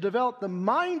Spirit is to develop the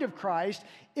mind of Christ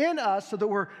in us so that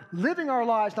we're living our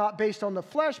lives not based on the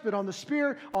flesh, but on the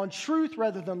Spirit, on truth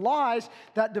rather than lies.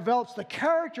 That develops the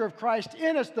character of Christ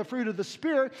in us, the fruit of the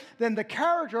Spirit. Then the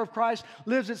character of Christ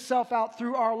lives itself out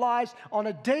through our lives on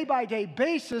a day-by-day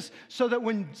basis, so that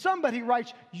when somebody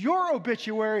writes your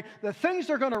obituary, the things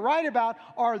they're going to write about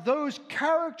are those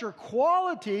character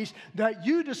qualities that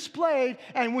you displayed.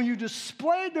 And when you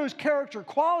displayed those character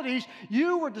qualities,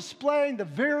 you were displaying the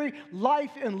very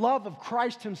life and love of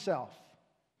Christ Himself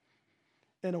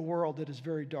in a world that is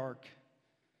very dark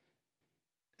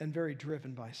and very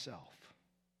driven by self.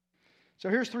 So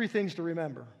here's 3 things to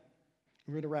remember.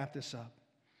 We're going to wrap this up.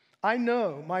 I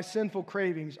know my sinful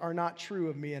cravings are not true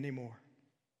of me anymore.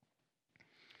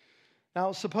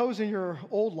 Now, suppose in your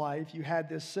old life you had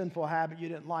this sinful habit you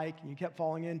didn't like, and you kept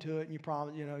falling into it, and you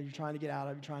promised, you're trying to get out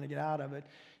of it, trying to get out of it.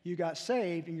 You got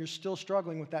saved, and you're still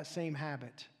struggling with that same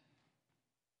habit.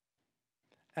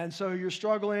 And so you're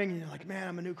struggling, and you're like, man,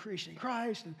 I'm a new creation in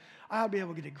Christ, and I'll be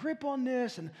able to get a grip on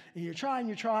this. And you try, and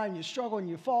you struggle, and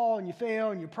you fall, and you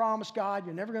fail, and you promise God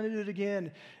you're never going to do it again.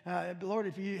 Lord,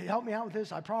 if you help me out with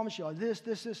this, I promise you this,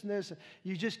 and this.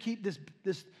 You just keep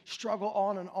this struggle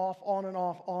on and off, on and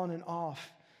off, on and off.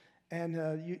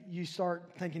 And you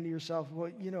start thinking to yourself,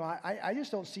 well, I just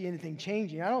don't see anything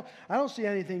changing. I don't see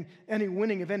any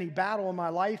winning of any battle in my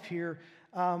life here.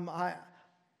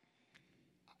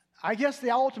 I guess the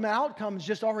ultimate outcome has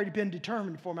just already been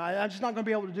determined for me. I'm just not going to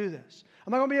be able to do this.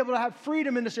 I'm not going to be able to have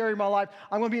freedom in this area of my life.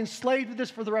 I'm going to be enslaved to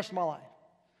this for the rest of my life.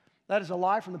 That is a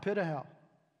lie from the pit of hell.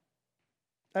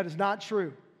 That is not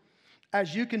true.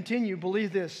 As you continue,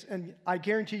 believe this, and I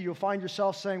guarantee you'll find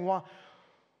yourself saying,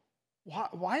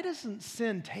 why doesn't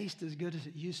sin taste as good as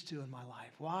it used to in my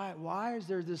life? Why is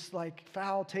there this like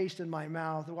foul taste in my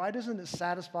mouth? Why doesn't it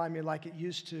satisfy me like it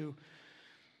used to?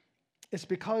 It's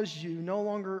because you no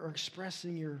longer are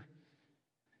expressing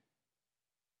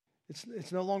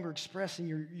it's no longer expressing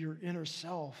your inner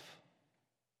self.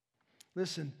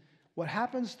 Listen, what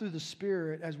happens through the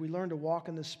Spirit as we learn to walk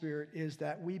in the Spirit is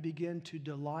that we begin to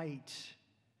delight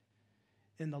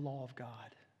in the law of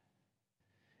God.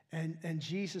 And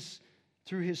Jesus,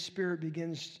 through His Spirit,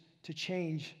 begins to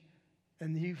change.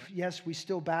 And yes, we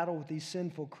still battle with these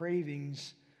sinful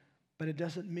cravings, but it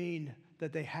doesn't mean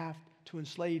that they have to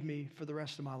enslave me for the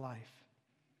rest of my life.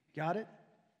 Got it?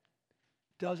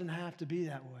 Doesn't have to be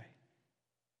that way.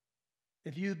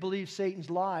 If you believe Satan's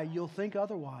lie, you'll think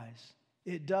otherwise.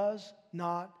 It does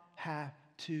not have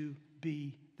to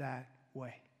be that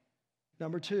way.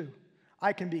 Number 2,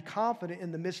 I can be confident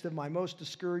in the midst of my most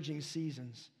discouraging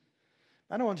seasons.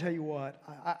 I don't want to tell you what,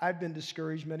 I've been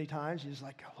discouraged many times. You're just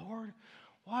like, Lord,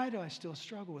 why do I still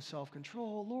struggle with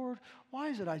self-control? Lord, why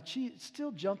is it I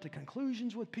still jump to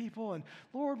conclusions with people? And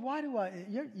Lord, why do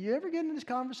you ever get into this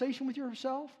conversation with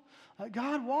yourself?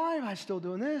 God, why am I still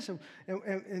doing this?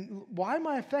 And why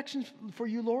my affections for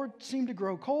you, Lord, seem to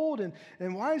grow cold?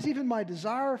 And why is even my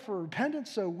desire for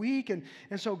repentance so weak? And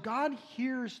so God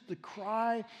hears the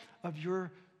cry of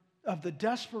the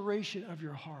desperation of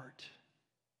your heart.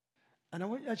 And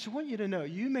I just want you to know,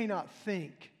 you may not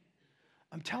think,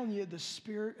 I'm telling you, the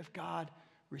Spirit of God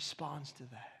responds to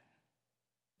that.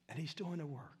 And He's doing the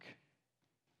work.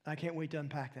 I can't wait to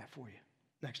unpack that for you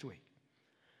next week.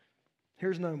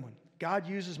 Here's another one. God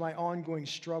uses my ongoing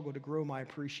struggle to grow my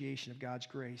appreciation of God's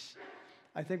grace.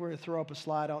 I think we're going to throw up a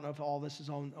slide. I don't know if all this is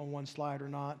on one slide or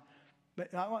not.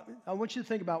 But I want you to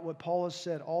think about what Paul has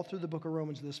said all through the book of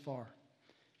Romans this far.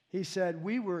 He said,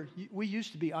 we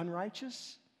used to be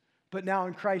unrighteous, but now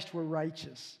in Christ we're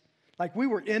righteous. Like we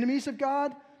were enemies of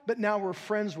God, but now we're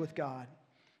friends with God.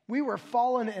 We were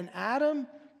fallen in Adam,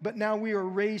 but now we are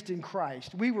raised in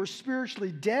Christ. We were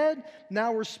spiritually dead,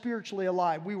 now we're spiritually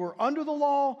alive. We were under the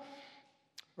law,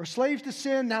 or slaves to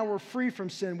sin, now we're free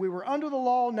from sin. We were under the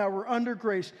law, now we're under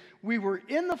grace. We were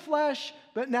in the flesh,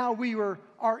 but now we are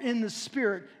in the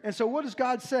Spirit. And so what is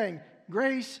God saying?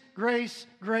 Grace, grace,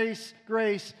 grace,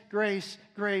 grace, grace,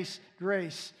 grace,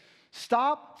 grace.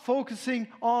 Stop focusing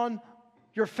on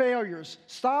your failures.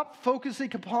 Stop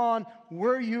focusing upon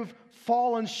where you've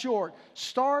fallen short.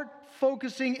 Start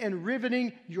focusing and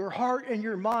riveting your heart and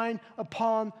your mind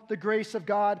upon the grace of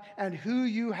God and who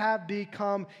you have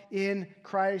become in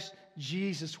Christ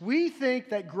Jesus. We think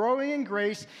that growing in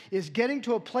grace is getting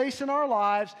to a place in our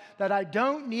lives that I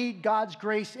don't need God's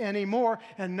grace anymore,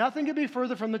 and nothing could be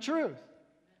further from the truth.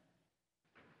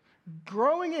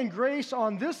 Growing in grace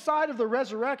on this side of the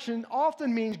resurrection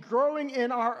often means growing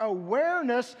in our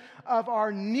awareness of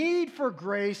our need for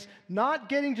grace, not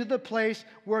getting to the place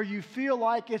where you feel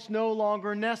like it's no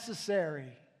longer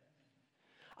necessary.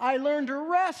 I learned to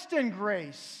rest in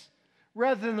grace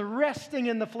rather than resting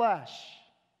in the flesh.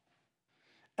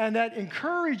 And that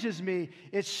encourages me,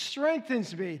 it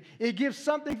strengthens me, it gives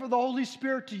something for the Holy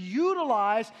Spirit to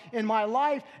utilize in my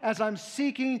life as I'm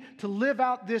seeking to live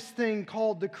out this thing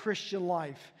called the Christian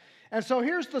life. And so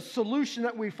here's the solution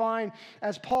that we find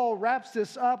as Paul wraps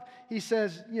this up. He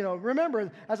says,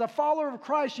 remember, as a follower of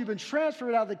Christ, you've been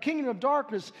transferred out of the kingdom of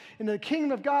darkness into the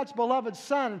kingdom of God's beloved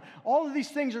Son. All of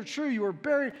these things are true. You were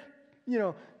buried,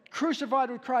 crucified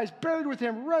with Christ, buried with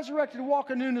Him, resurrected to walk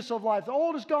in newness of life. The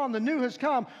old is gone, the new has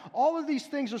come. All of these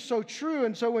things are so true.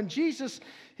 And so when Jesus,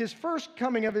 His first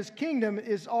coming of His kingdom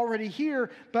is already here,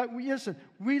 but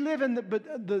we live in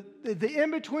the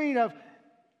in-between of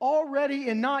already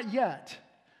and not yet.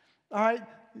 All right?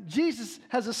 Jesus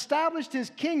has established his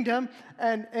kingdom,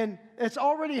 and it's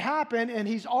already happened, and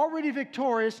he's already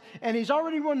victorious, and he's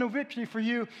already won the victory for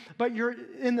you, but you're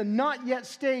in the not yet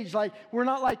stage. Like, we're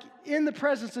not like in the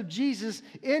presence of Jesus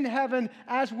in heaven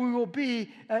as we will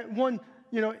be at one,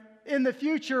 in the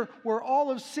future, where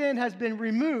all of sin has been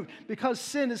removed, because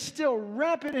sin is still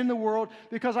rampant in the world,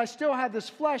 because I still have this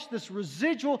flesh, this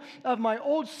residual of my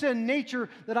old sin nature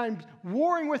that I'm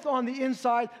warring with on the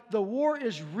inside. The war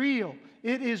is real.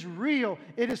 It is real.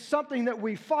 It is something that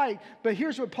we fight. But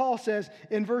here's what Paul says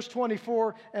in verse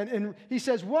 24, and he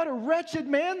says, "What a wretched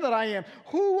man that I am.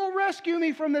 Who will rescue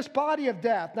me from this body of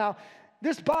death?" Now,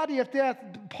 this body of death,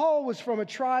 Paul was from a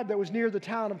tribe that was near the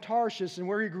town of Tarshish, and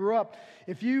where he grew up.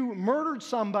 If you murdered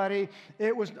somebody,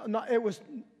 it was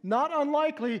not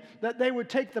unlikely that they would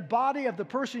take the body of the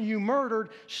person you murdered,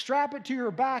 strap it to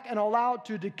your back, and allow it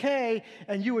to decay,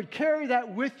 and you would carry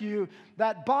that with you,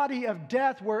 that body of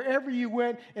death, wherever you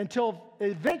went, until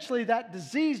eventually that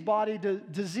diseased body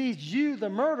diseased you, the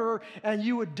murderer, and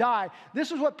you would die.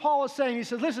 This is what Paul is saying. He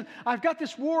says, listen, I've got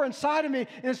this war inside of me,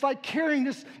 and it's like carrying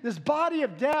this body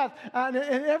of death, and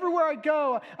everywhere I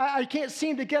go, I can't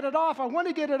seem to get it off. I want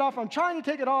to get it off. I'm trying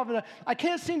to take it off, and I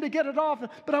can't seem to get it off,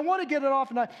 but I want to get it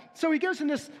off. And so he goes in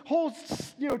this whole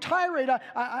tirade.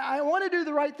 I want to do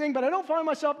the right thing, but I don't find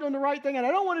myself doing the right thing, and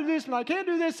I don't want to do this, and I can't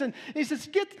do this. And he says,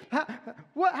 how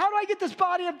do I get this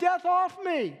body of death off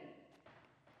me?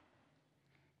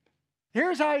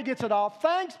 Here's how he gets it off.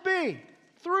 Thanks be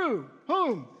through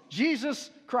whom? Jesus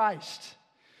Christ.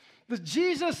 The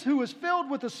Jesus who was filled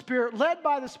with the Spirit, led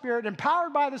by the Spirit,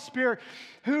 empowered by the Spirit,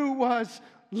 who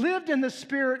lived in the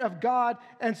Spirit of God.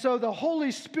 And so the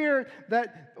Holy Spirit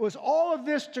that was all of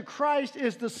this to Christ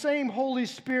is the same Holy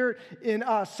Spirit in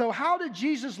us. So how did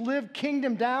Jesus live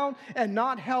kingdom down and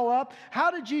not hell up?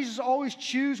 How did Jesus always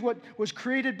choose what was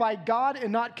created by God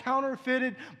and not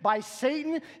counterfeited by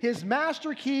Satan? His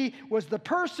master key was the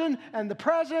person and the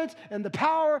presence and the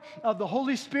power of the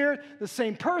Holy Spirit, the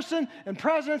same person and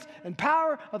presence and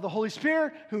power of the Holy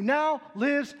Spirit who now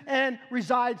lives and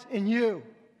resides in you.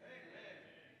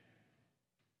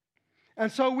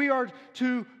 And so we're going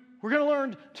to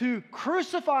learn to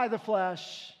crucify the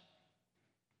flesh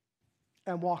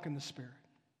and walk in the Spirit.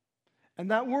 And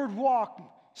that word walk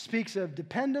speaks of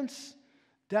dependence,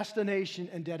 destination,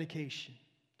 and dedication.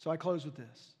 So I close with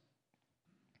this.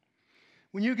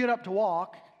 When you get up to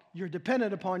walk, you're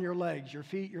dependent upon your legs, your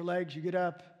feet, your legs. You get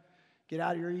up, get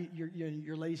out of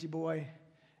your lazy boy,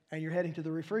 and you're heading to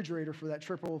the refrigerator for that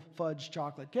triple fudge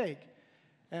chocolate cake.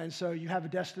 And so you have a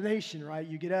destination, right?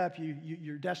 You get up,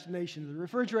 your destination is the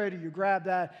refrigerator, you grab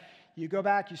that, you go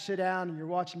back, you sit down, and you're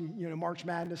watching, March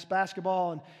Madness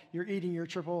basketball, and you're eating your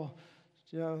triple,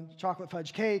 chocolate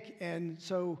fudge cake. And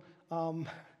so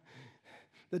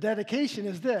the dedication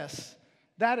is this.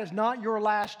 That is not your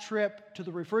last trip to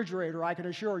the refrigerator, I can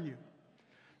assure you.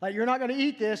 Like, you're not going to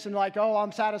eat this and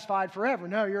I'm satisfied forever.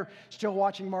 No, you're still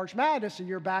watching March Madness, and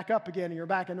you're back up again, and you're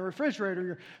back in the refrigerator.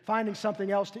 You're finding something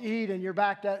else to eat, and you're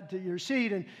back to your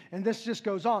seat, and this just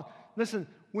goes on. Listen,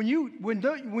 when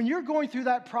you're going through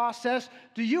that process,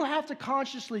 do you have to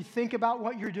consciously think about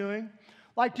what you're doing?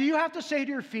 Like, do you have to say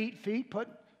to your feet, put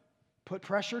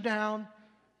pressure down,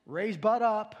 raise butt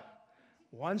up,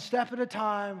 one step at a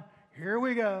time, here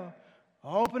we go.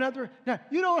 Open up Now,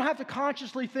 you don't have to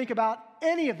consciously think about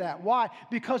any of that. Why?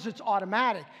 Because it's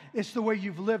automatic. It's the way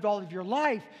you've lived all of your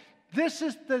life. This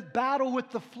is the battle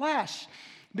with the flesh.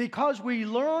 Because we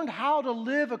learned how to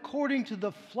live according to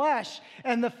the flesh,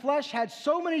 and the flesh had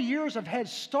so many years of head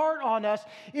start on us,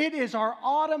 it is our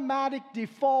automatic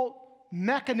default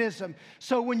mechanism.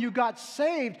 So when you got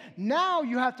saved, now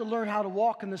you have to learn how to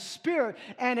walk in the Spirit.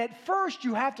 And at first,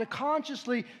 you have to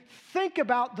consciously think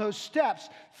about those steps.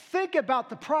 Think about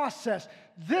the process.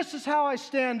 This is how I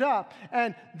stand up,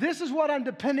 and this is what I'm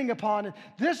depending upon, and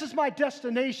this is my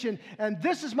destination, and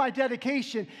this is my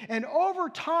dedication. And over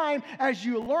time, as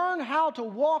you learn how to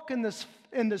walk in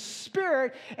the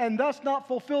Spirit and thus not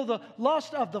fulfill the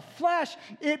lust of the flesh,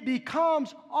 it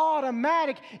becomes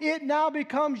automatic. It now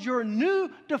becomes your new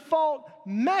default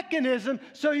mechanism,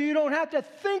 so you don't have to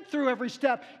think through every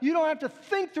step. You don't have to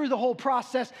think through the whole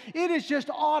process. It is just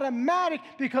automatic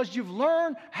because you've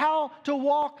learned how to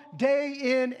walk day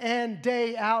in and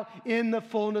day out in the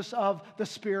fullness of the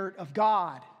Spirit of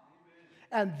God.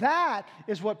 And that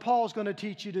is what Paul's going to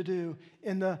teach you to do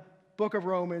in the book of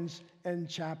Romans and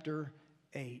chapter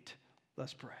 8.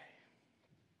 Let's pray.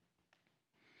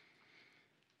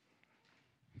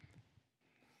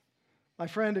 My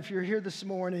friend, if you're here this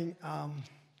morning,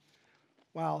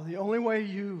 the only way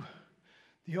you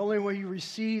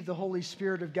receive the Holy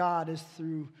Spirit of God is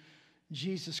through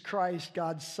Jesus Christ,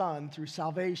 God's Son, through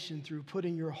salvation, through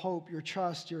putting your hope, your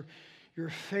trust, your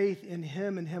faith in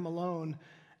Him and Him alone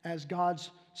as God's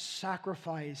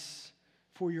sacrifice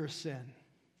for your sin.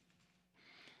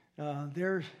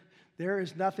 There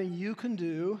is nothing you can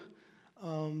do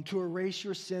to erase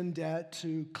your sin debt,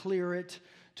 to clear it,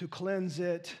 to cleanse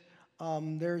it.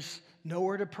 There's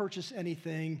nowhere to purchase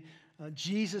anything.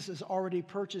 Jesus has already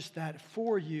purchased that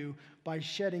for you by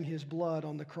shedding His blood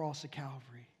on the cross of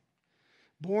Calvary.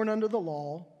 Born under the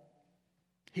law,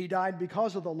 He died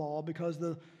because of the law, because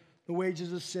the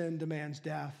wages of sin demands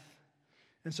death.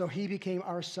 And so He became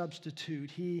our substitute.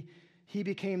 He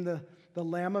became the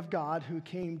Lamb of God who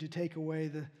came to take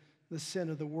away the sin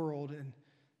of the world. And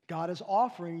God is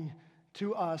offering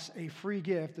to us a free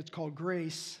gift that's called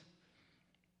grace.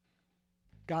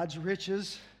 God's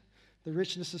riches, the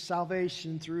richness of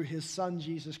salvation through His Son,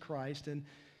 Jesus Christ. And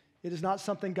it is not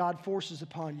something God forces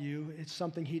upon you. It's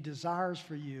something He desires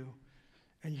for you.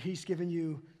 And He's given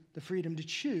you the freedom to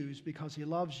choose because He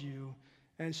loves you.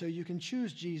 And so you can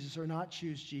choose Jesus or not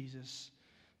choose Jesus.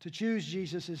 To choose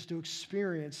Jesus is to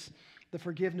experience the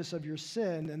forgiveness of your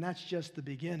sin, and that's just the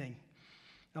beginning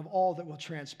of all that will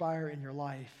transpire in your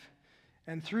life.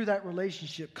 And through that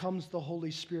relationship comes the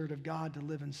Holy Spirit of God to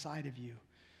live inside of you,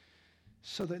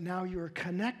 so that now you are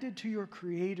connected to your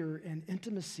Creator in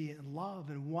intimacy and love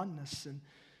and oneness, and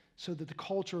so that the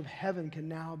culture of heaven can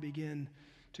now begin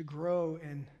to grow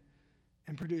and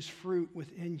produce fruit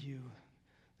within you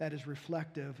that is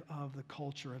reflective of the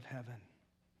culture of heaven.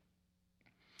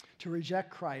 To reject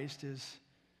Christ is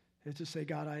to say,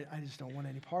 God, I just don't want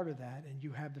any part of that, and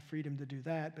you have the freedom to do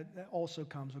that, but that also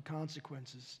comes with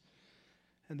consequences.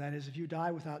 And that is, if you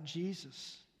die without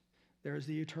Jesus, there is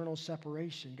the eternal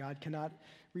separation. God cannot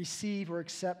receive or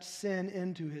accept sin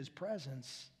into His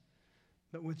presence.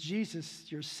 But with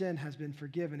Jesus, your sin has been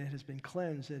forgiven. It has been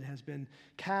cleansed. It has been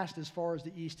cast as far as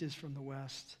the east is from the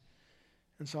west.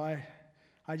 And so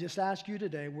I just ask you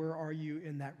today, where are you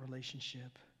in that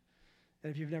relationship?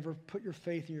 And if you've never put your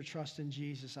faith and your trust in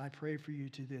Jesus, I pray for you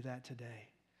to do that today.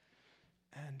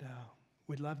 And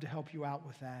we'd love to help you out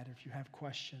with that if you have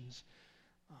questions.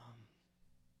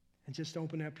 And just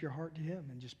open up your heart to Him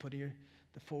and just put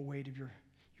the full weight of your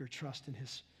trust in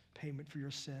His payment for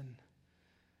your sin.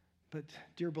 But,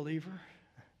 dear believer,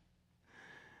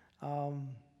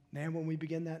 when we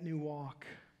begin that new walk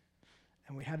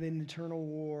and we have an eternal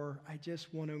war, I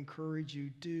just want to encourage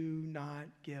you, do not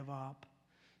give up.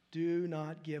 Do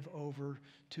not give over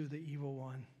to the evil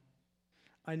one.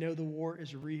 I know the war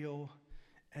is real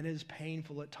and it is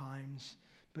painful at times,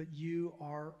 but you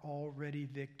are already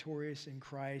victorious in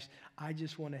Christ. I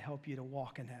just want to help you to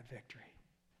walk in that victory.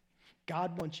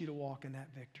 God wants you to walk in that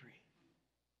victory.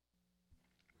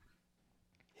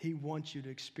 He wants you to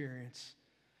experience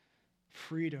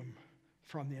freedom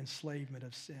from the enslavement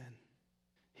of sin.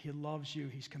 He loves you.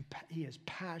 He is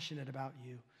passionate about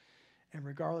you. And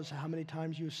regardless of how many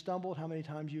times you have stumbled, how many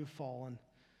times you have fallen,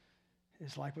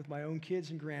 it's like with my own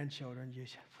kids and grandchildren.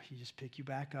 We just pick you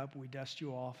back up, we dust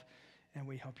you off, and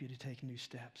we help you to take new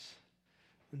steps.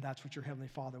 And that's what your Heavenly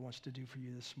Father wants to do for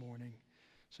you this morning.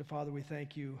 So, Father, we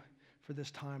thank you for this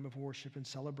time of worship and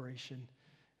celebration.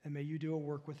 And may you do a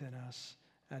work within us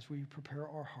as we prepare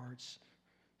our hearts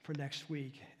for next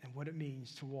week and what it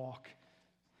means to walk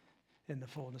in the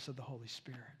fullness of the Holy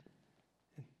Spirit.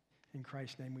 In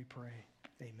Christ's name we pray.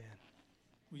 Amen.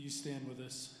 Will you stand with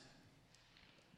us?